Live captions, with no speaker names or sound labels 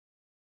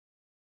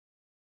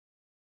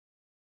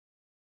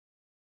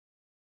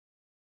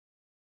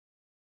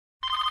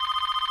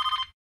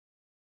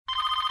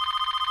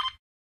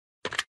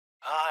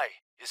Hi,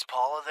 is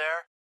Paula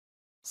there?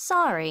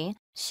 Sorry,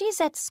 she's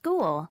at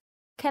school.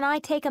 Can I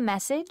take a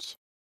message?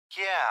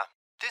 Yeah,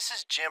 this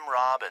is Jim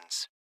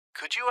Robbins.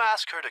 Could you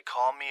ask her to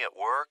call me at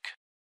work?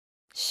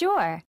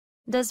 Sure.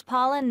 Does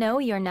Paula know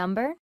your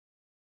number?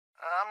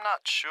 I'm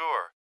not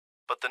sure,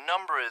 but the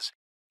number is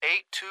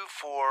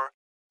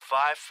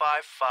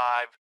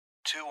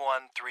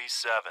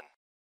 824-555-2137.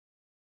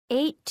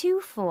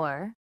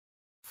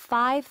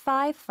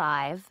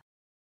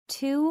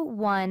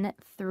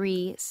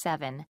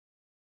 824-555-2137.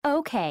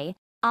 Okay,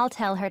 I'll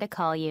tell her to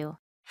call you.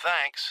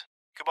 Thanks.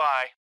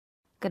 Goodbye.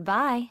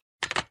 Goodbye.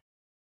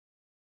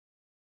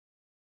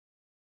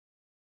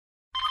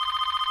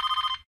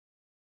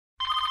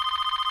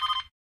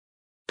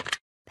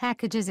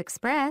 Packages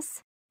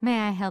Express.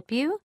 May I help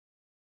you?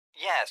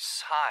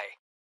 Yes, hi.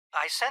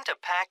 I sent a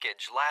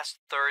package last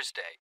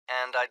Thursday,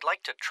 and I'd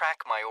like to track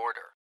my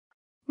order.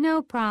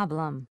 No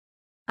problem.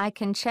 I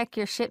can check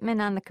your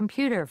shipment on the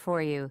computer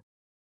for you.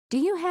 Do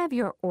you have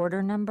your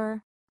order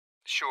number?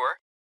 Sure.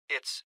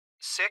 It's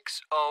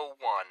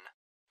 601-4289.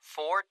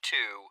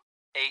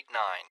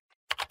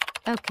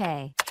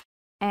 Okay.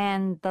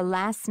 And the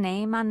last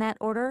name on that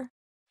order?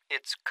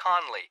 It's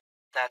Conley.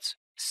 That's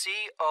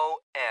Conley.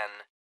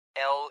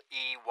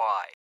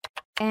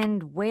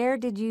 And where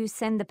did you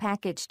send the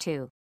package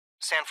to?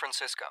 San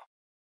Francisco.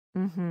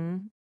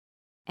 Mm-hmm.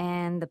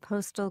 And the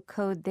postal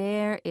code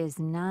there is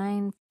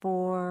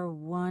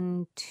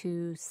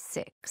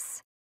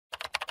 94126.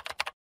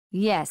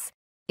 Yes,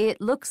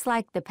 it looks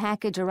like the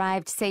package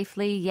arrived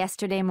safely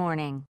yesterday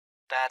morning.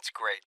 That's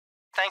great.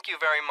 Thank you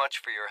very much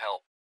for your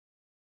help.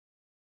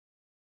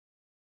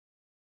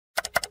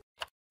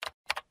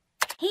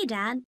 Hey,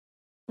 Dad.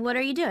 What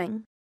are you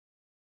doing?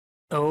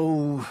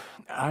 Oh,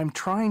 I'm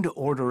trying to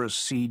order a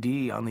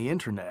CD on the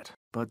internet,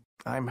 but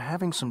I'm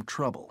having some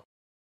trouble.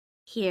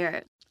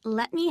 Here,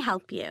 let me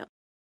help you.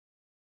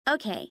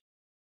 Okay,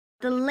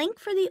 the link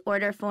for the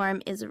order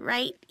form is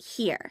right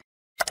here.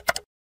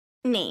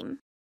 Name,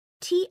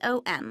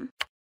 Tom.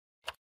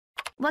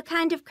 What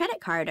kind of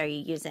credit card are you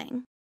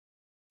using?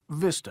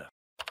 Vista.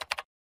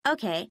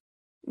 Okay,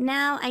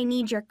 now I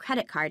need your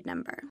credit card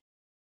number.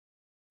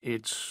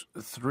 It's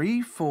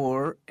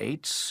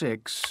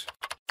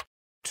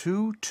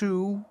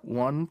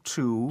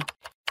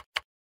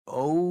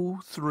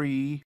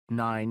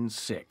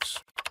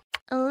 3486-2212-0396.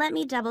 Let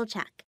me double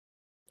check.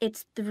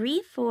 It's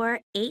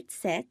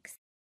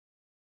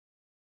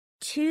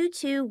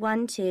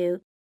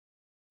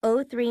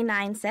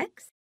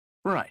 3486-2212-0396?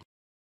 Right.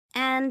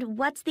 And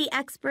what's the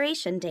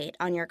expiration date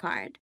on your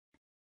card?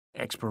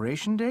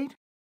 Expiration date?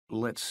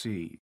 Let's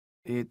see.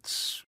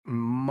 It's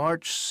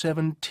March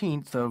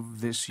 17th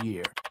of this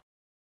year.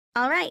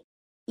 All right,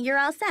 you're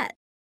all set.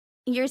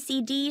 Your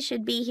CD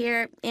should be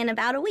here in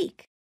about a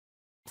week.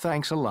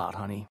 Thanks a lot,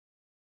 honey.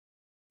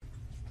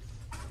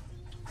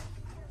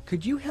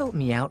 Could you help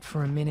me out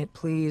for a minute,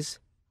 please?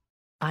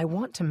 I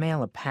want to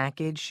mail a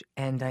package,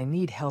 and I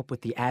need help with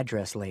the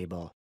address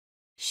label.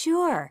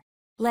 Sure.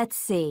 Let's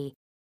see.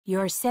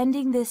 You're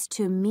sending this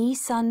to Me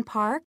Sun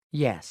Park?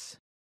 Yes.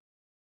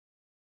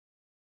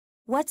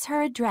 What's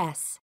her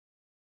address?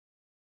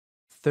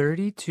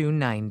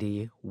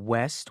 3290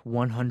 West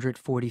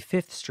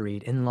 145th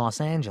Street in Los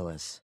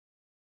Angeles.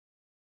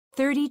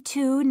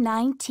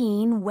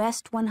 3219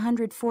 West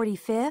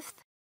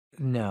 145th?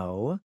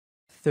 No,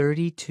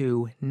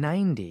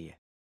 3290.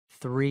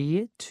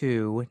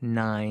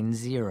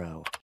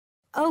 3290.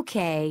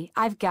 Okay,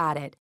 I've got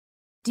it.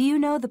 Do you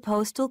know the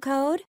postal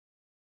code?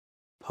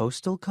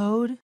 Postal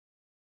code?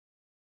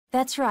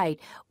 That's right.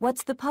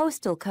 What's the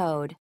postal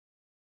code?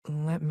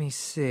 Let me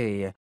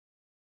see.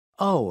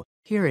 Oh,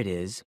 here it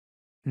is.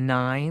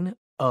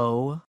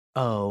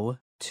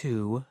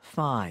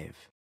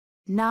 90025.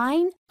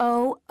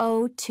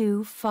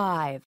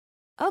 90025.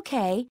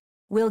 Okay,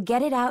 we'll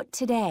get it out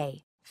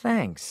today.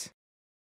 Thanks.